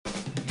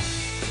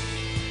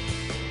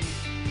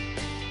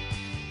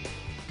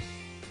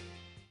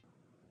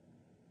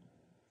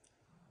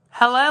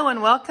Hello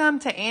and welcome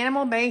to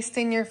Animal Based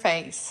in Your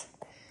Face.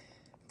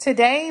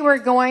 Today we're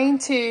going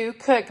to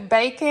cook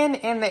bacon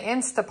in the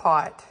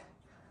InstantPot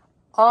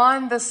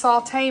on the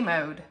Sauté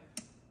mode.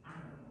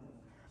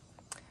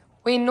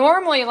 We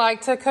normally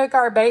like to cook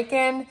our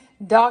bacon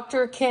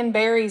Dr. Ken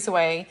Berry's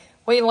way.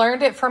 We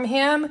learned it from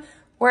him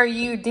where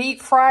you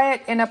deep fry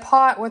it in a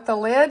pot with the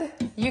lid.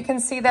 You can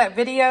see that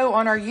video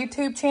on our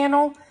YouTube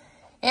channel.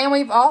 And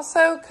we've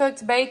also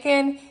cooked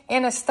bacon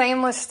in a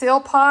stainless steel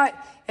pot.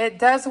 It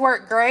does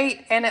work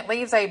great, and it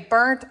leaves a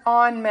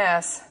burnt-on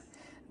mess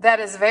that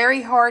is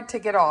very hard to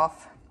get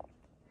off.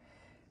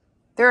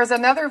 There is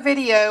another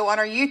video on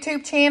our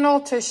YouTube channel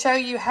to show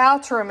you how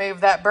to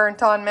remove that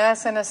burnt-on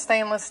mess in a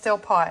stainless steel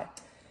pot.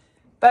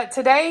 But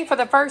today, for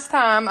the first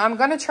time, I'm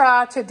going to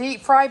try to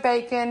deep fry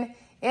bacon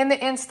in the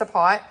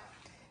InstantPot.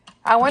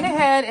 I went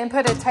ahead and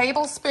put a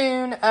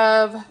tablespoon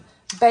of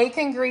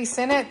bacon grease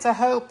in it to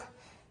help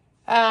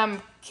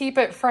keep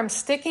it from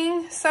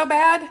sticking so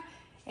bad.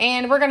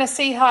 And we're going to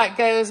see how it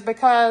goes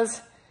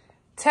because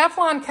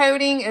Teflon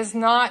coating is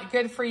not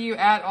good for you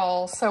at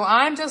all. So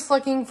I'm just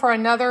looking for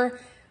another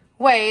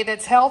way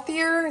that's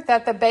healthier,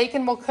 that the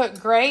bacon will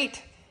cook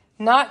great,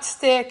 not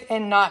stick,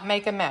 and not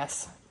make a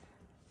mess.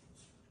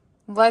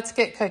 Let's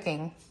get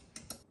cooking.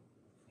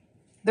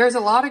 There's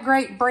a lot of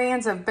great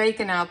brands of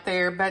bacon out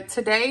there, but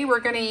today we're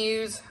going to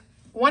use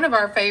one of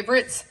our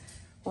favorites,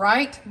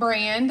 Wright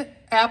brand,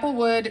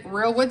 Applewood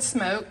Real Wood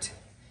Smoked.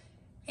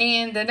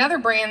 And another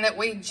brand that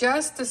we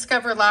just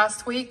discovered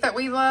last week that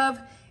we love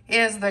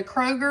is the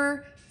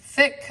Kroger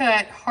Thick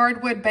Cut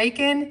Hardwood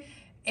Bacon.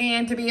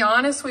 And to be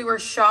honest, we were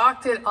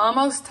shocked. It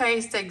almost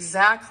tastes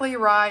exactly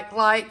right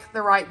like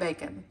the Wright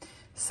bacon.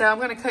 So I'm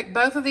going to cook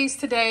both of these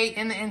today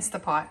in the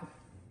InstantPot.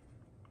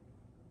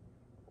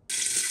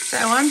 So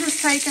I'm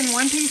just taking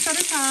one piece at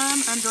a time.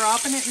 I'm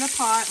dropping it in the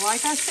pot.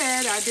 Like I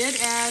said, I did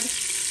add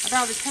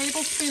about a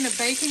tablespoon of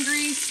bacon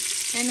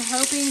grease and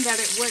hoping that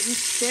it wouldn't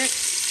stick,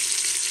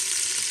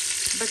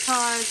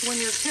 because when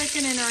you're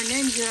cooking in our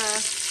Ninja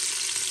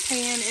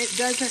pan, it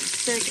doesn't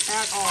stick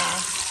at all.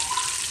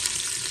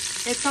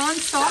 It's on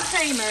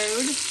Sauté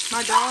mode.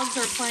 My dogs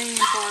are playing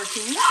and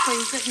barking.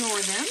 Please ignore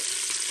them.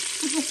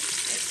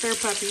 They're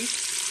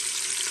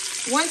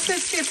puppies. Once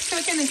this gets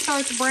cooking and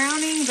starts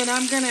browning, then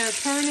I'm going to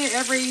turn it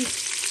every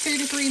 2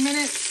 to 3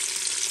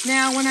 minutes.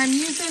 Now, when I'm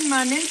using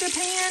my Ninja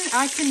pan,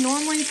 I can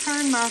normally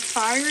turn my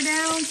fire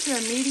down to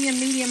a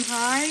medium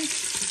high.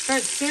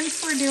 But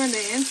since we're doing the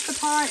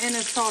InstantPot in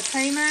a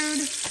Sauté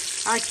mode,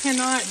 I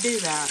cannot do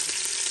that.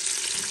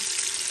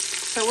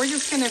 So we're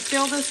just going to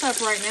fill this up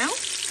right now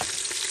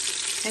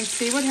and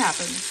see what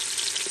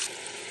happens.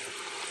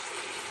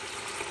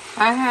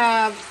 I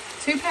have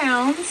 2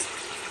 pounds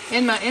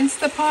in my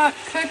InstantPot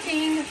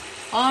cooking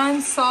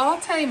on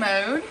Sauté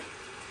mode.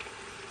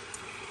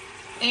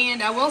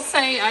 And I will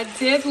say I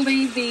did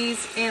leave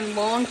these in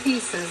long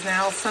pieces.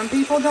 Now, some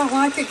people don't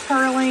like it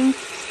curling.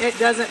 It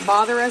doesn't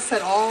bother us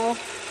at all.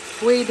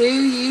 We do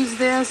use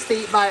this to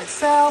eat by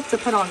itself, to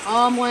put on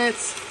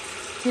omelets,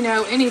 you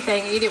know,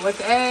 anything. Eat it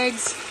with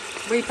eggs.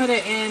 We put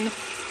it in,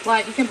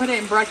 like, you can put it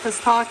in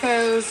breakfast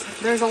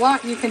tacos. There's a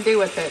lot you can do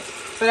with it.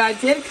 But I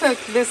did cook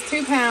this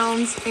 2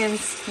 pounds in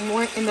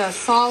the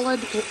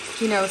solid,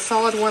 you know,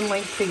 solid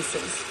 1-length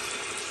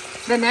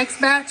pieces. The next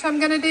batch I'm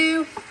going to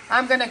do,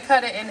 I'm going to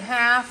cut it in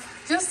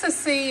half just to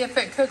see if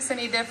it cooks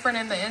any different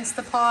in the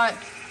InstantPot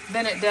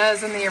than it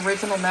does in the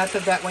original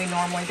method that we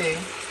normally do.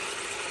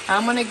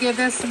 I'm going to give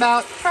this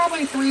about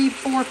probably 3,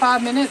 4,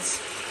 5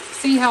 minutes.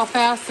 See how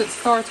fast it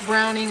starts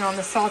browning on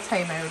the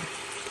Sauté mode.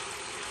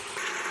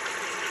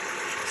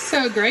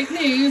 So great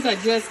news, I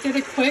just did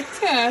a quick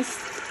test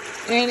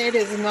and it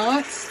is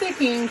not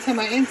sticking to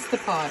my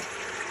InstantPot.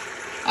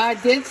 I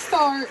did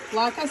start,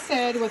 like I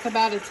said, with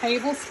about a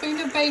tablespoon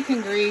of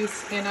bacon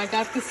grease, and I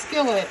got the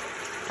skillet,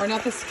 or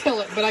not the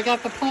skillet, but I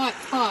got the pot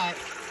hot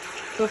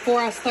before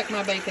I stuck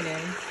my bacon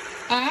in.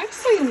 I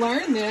actually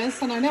learned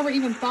this, and I never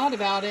even thought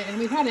about it, and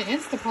we've had an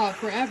InstantPot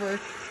forever.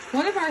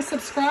 One of our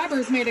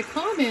subscribers made a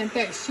comment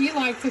that she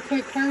liked to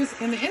cook hers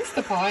in the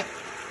InstantPot,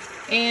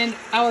 and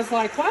I was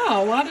like,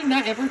 wow, why didn't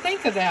I ever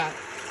think of that?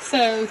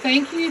 So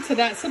thank you to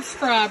that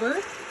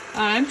subscriber.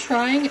 I'm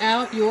trying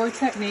out your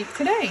technique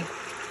today.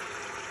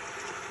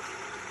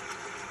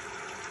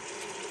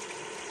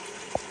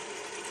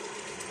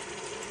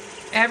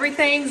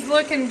 Everything's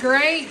looking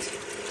great.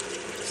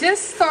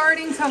 Just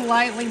starting to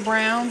lightly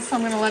brown, so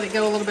I'm going to let it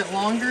go a little bit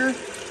longer.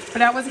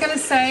 But I was going to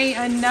say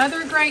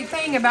another great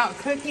thing about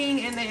cooking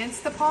in the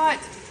InstantPot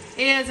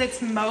is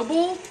it's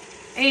mobile,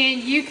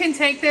 and you can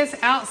take this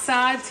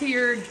outside to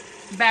your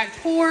back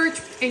porch,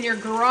 in your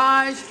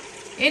garage,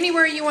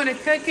 anywhere you want to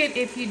cook it.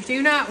 If you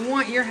do not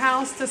want your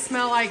house to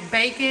smell like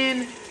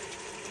bacon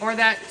or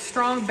that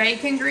strong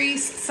bacon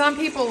grease, some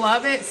people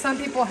love it, some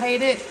people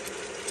hate it.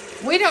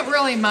 We don't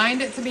really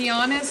mind it, to be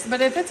honest,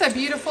 but if it's a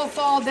beautiful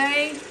fall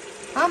day,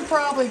 I'm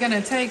probably going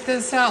to take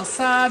this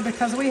outside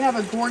because we have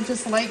a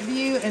gorgeous lake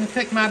view and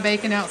cook my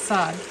bacon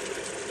outside.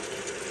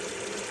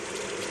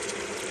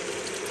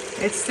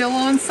 It's still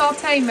on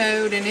Sauté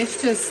mode and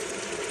it's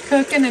just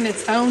cooking in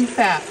its own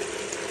fat.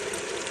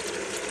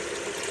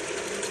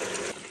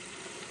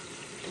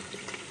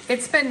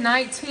 It's been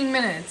 19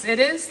 minutes. It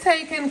is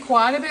taking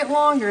quite a bit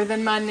longer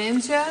than my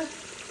Ninja,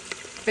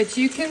 but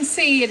you can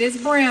see it is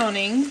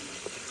browning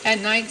at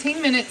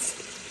 19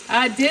 minutes.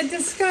 I did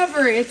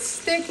discover it's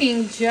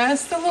sticking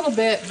just a little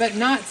bit, but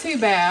not too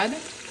bad.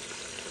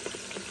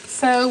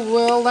 So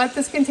we'll let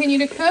this continue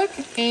to cook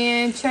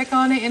and check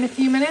on it in a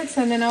few minutes,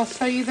 and then I'll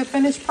show you the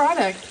finished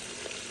product.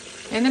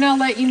 And then I'll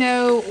let you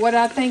know what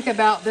I think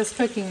about this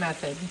cooking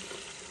method.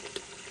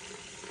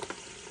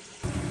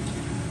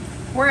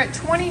 We're at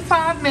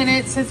 25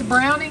 minutes. It's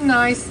browning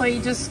nicely,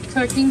 just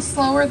cooking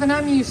slower than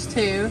I'm used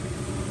to.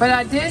 But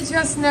I did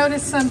just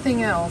notice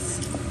something else.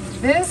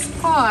 This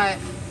pot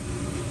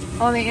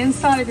on the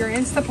inside of your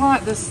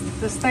InstantPot,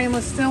 the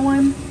stainless steel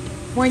one,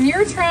 when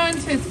you're trying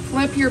to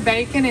flip your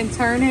bacon and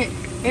turn it,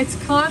 it's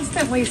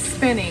constantly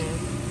spinning.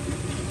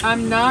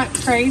 I'm not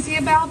crazy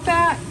about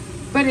that,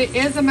 but it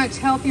is a much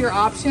healthier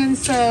option.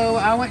 So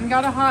I went and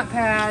got a hot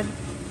pad.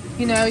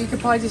 You know, you could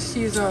probably just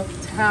use a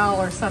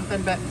towel or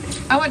something, but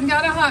I went and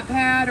got a hot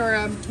pad or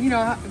a,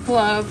 a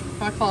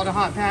glove. I call it a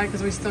hot pad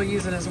because we still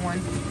use it as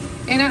one.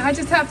 And I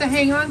just have to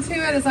hang on to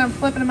it as I'm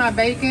flipping my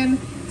bacon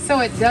so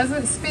it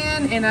doesn't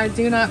spin and I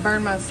do not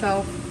burn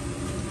myself.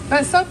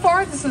 But so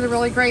far, this is a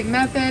really great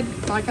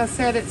method. Like I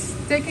said, it's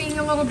sticking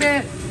a little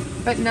bit,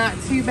 but not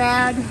too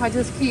bad. I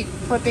just keep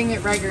flipping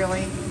it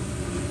regularly.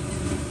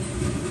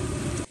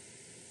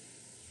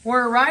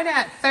 We're right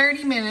at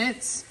 30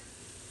 minutes.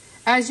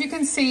 As you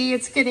can see,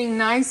 it's getting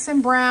nice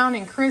and brown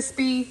and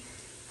crispy.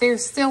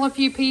 There's still a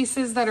few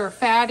pieces that are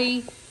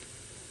fatty.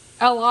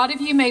 A lot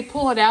of you may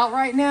pull it out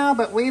right now,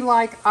 but we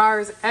like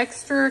ours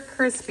extra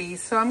crispy.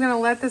 So I'm gonna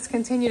let this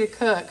continue to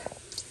cook.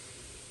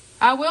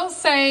 I will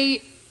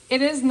say,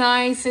 it is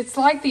nice. It's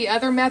like the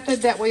other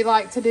method that we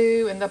like to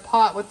do in the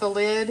pot with the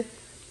lid,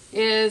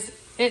 is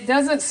it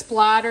doesn't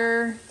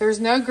splatter.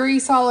 There's no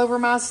grease all over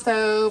my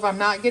stove. I'm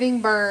not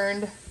getting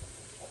burned.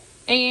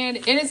 And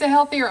it is a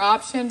healthier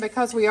option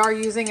because we are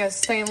using a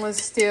stainless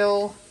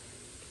steel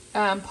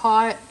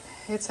pot.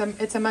 It's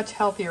a much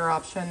healthier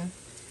option.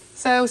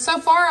 So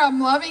far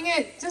I'm loving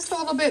it. Just a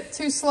little bit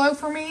too slow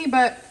for me,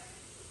 but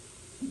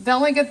the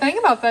only good thing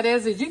about that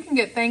is you can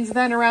get things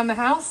done around the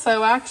house.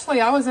 So actually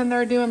I was in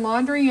there doing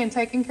laundry and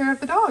taking care of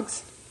the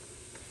dogs.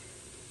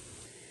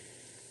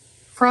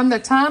 From the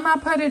time I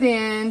put it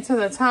in to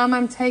the time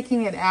I'm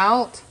taking it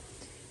out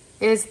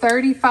is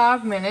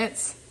 35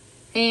 minutes,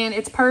 and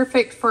it's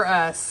perfect for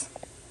us.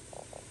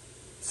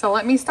 So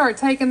let me start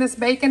taking this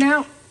bacon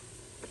out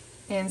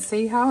and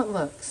see how it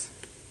looks.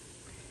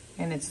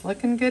 And it's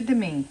looking good to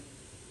me.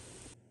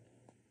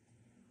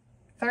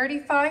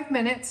 35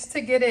 minutes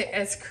to get it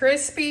as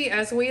crispy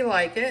as we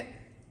like it.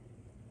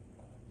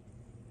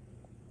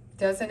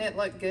 Doesn't it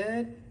look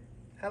good?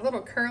 A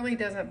little curly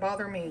doesn't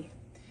bother me.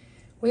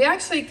 We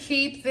actually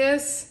keep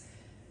this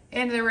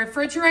in the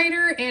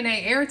refrigerator in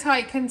an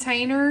airtight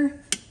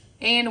container,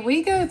 and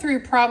we go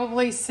through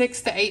probably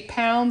 6 to 8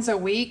 pounds a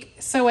week,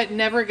 so it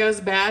never goes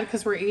bad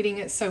because we're eating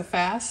it so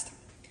fast.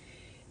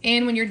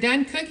 And when you're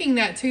done cooking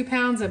that 2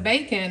 pounds of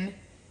bacon,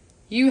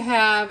 you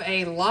have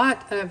a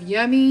lot of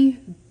yummy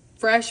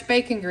fresh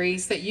bacon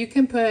grease that you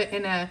can put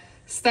in a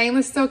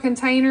stainless steel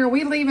container.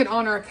 We leave it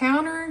on our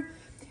counter.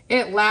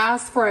 It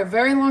lasts for a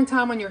very long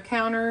time on your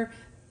counter.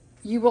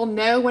 You will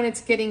know when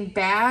it's getting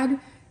bad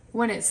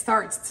when it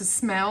starts to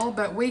smell,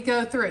 but we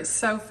go through it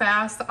so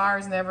fast,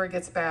 ours never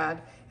gets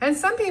bad. And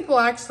some people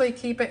actually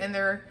keep it in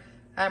their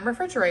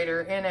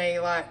refrigerator in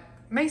a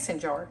mason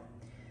jar.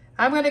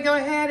 I'm gonna go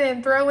ahead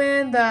and throw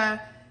in the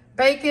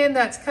bacon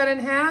that's cut in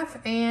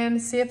half and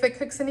see if it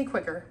cooks any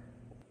quicker.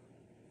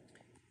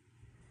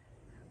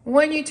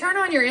 When you turn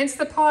on your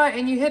InstantPot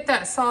and you hit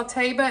that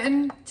Sauté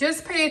button,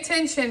 just pay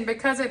attention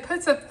because it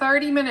puts a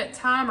 30-minute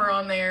timer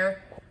on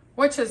there,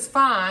 which is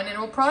fine, and it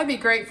will probably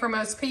be great for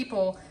most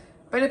people.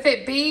 But if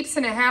it beeps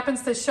and it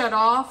happens to shut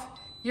off,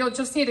 you'll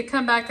just need to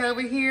come back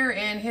over here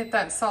and hit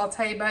that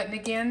Sauté button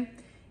again,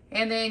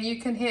 and then you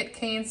can hit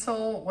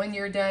cancel when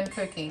you're done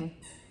cooking.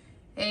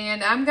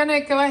 And I'm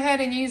gonna go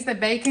ahead and use the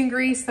bacon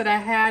grease that I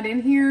had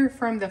in here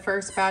from the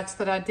first batch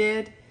that I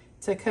did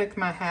to cook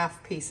my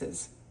half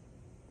pieces.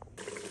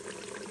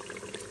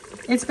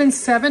 It's been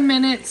 7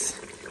 minutes.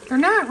 They're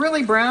not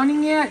really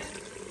browning yet,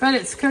 but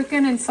it's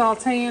cooking and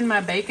sauteing my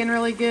bacon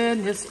really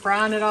good, just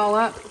frying it all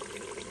up.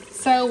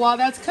 So while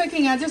that's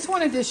cooking, I just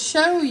wanted to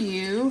show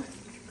you,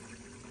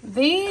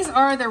 these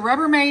are the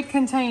Rubbermaid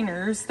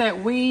containers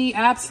that we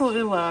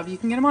absolutely love. You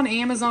can get them on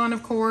Amazon,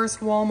 of course,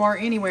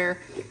 Walmart, anywhere,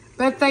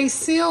 but they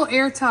seal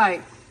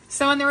airtight.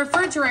 So in the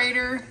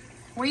refrigerator,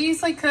 we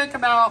usually cook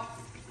about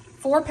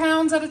 4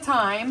 pounds at a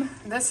time.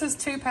 This is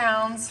 2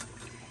 pounds.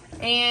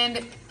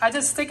 And I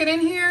just stick it in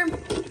here,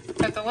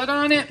 put the lid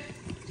on it,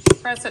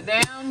 press it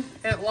down,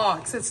 it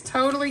locks. It's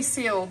totally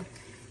sealed.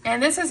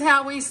 And this is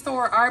how we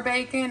store our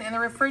bacon in the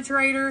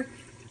refrigerator.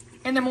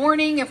 In the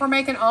morning, if we're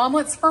making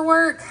omelets for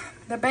work,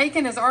 the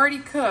bacon is already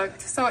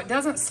cooked, so it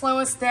doesn't slow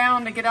us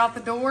down to get out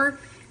the door.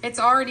 It's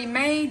already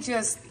made,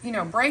 just,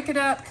 break it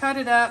up, cut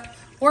it up.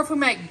 Or if we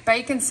make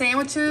bacon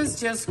sandwiches,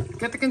 just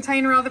get the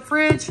container out of the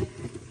fridge,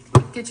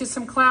 get you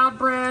some cloud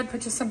bread,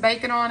 put you some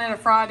bacon on it, a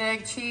fried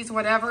egg, cheese,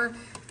 whatever.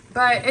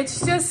 But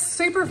it's just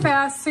super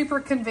fast, super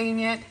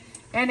convenient,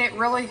 and it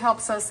really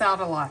helps us out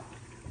a lot.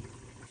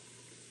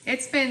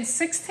 It's been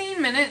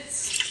 16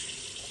 minutes.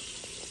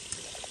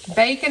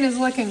 Bacon is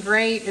looking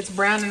great. It's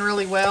browning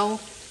really well.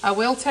 I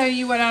will tell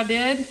you what I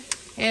did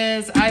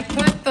is I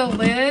put the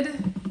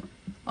lid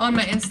on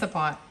my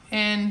InstantPot,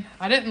 and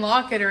I didn't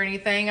lock it or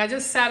anything. I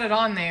just sat it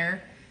on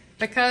there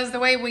because the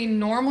way we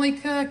normally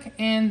cook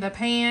in the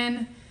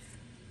pan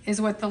is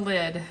with the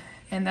lid,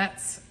 and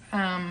that's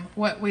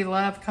what we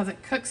love because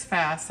it cooks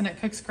fast and it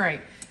cooks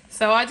great.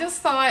 So I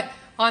just thought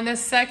on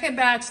this second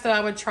batch that I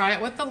would try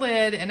it with the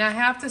lid, and I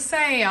have to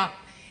say, I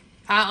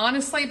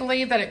honestly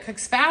believe that it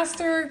cooks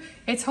faster.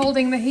 It's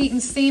holding the heat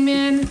and steam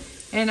in,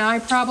 and I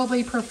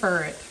probably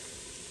prefer it.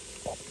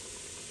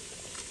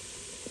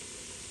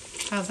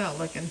 How's that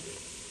looking?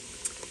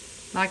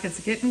 Like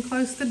it's getting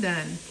close to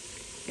done.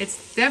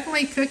 It's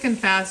definitely cooking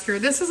faster.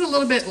 This is a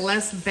little bit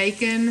less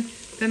bacon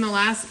than the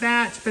last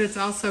batch, but it's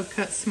also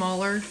cut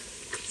smaller.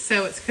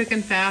 So it's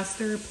cooking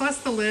faster, plus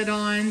the lid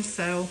on.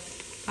 So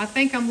I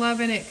think I'm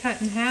loving it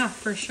cut in half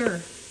for sure.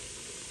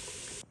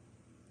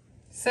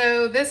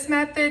 So this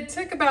method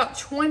took about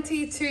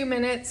 22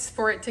 minutes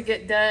for it to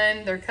get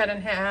done. They're cut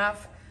in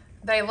half.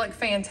 They look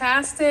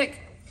fantastic.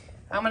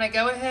 I'm gonna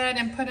go ahead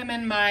and put them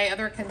in my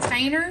other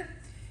container,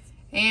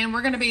 and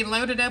we're gonna be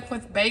loaded up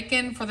with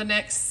bacon for the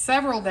next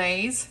several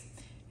days.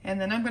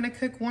 And then I'm gonna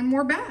cook one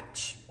more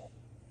batch.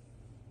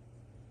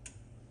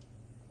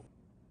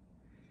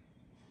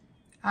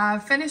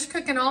 I've finished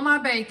cooking all my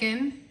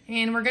bacon,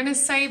 and we're gonna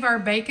save our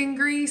bacon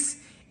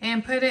grease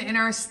and put it in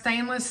our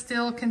stainless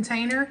steel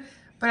container.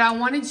 But I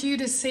wanted you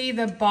to see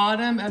the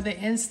bottom of the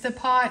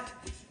InstantPot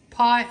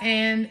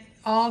and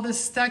all the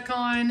stuck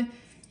on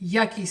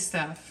yucky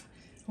stuff.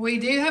 We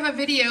do have a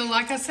video,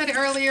 like I said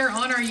earlier,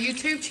 on our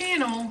YouTube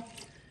channel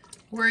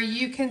where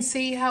you can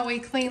see how we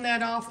clean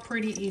that off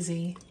pretty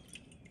easy.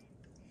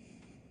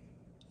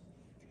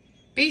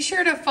 Be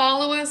sure to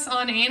follow us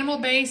on Animal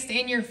Based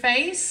in Your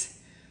Face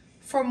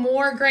for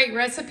more great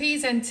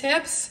recipes and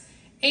tips.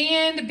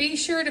 And be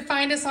sure to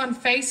find us on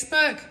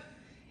Facebook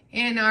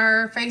in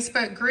our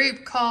Facebook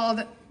group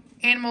called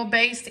Animal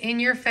Based in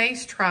Your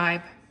Face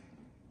Tribe.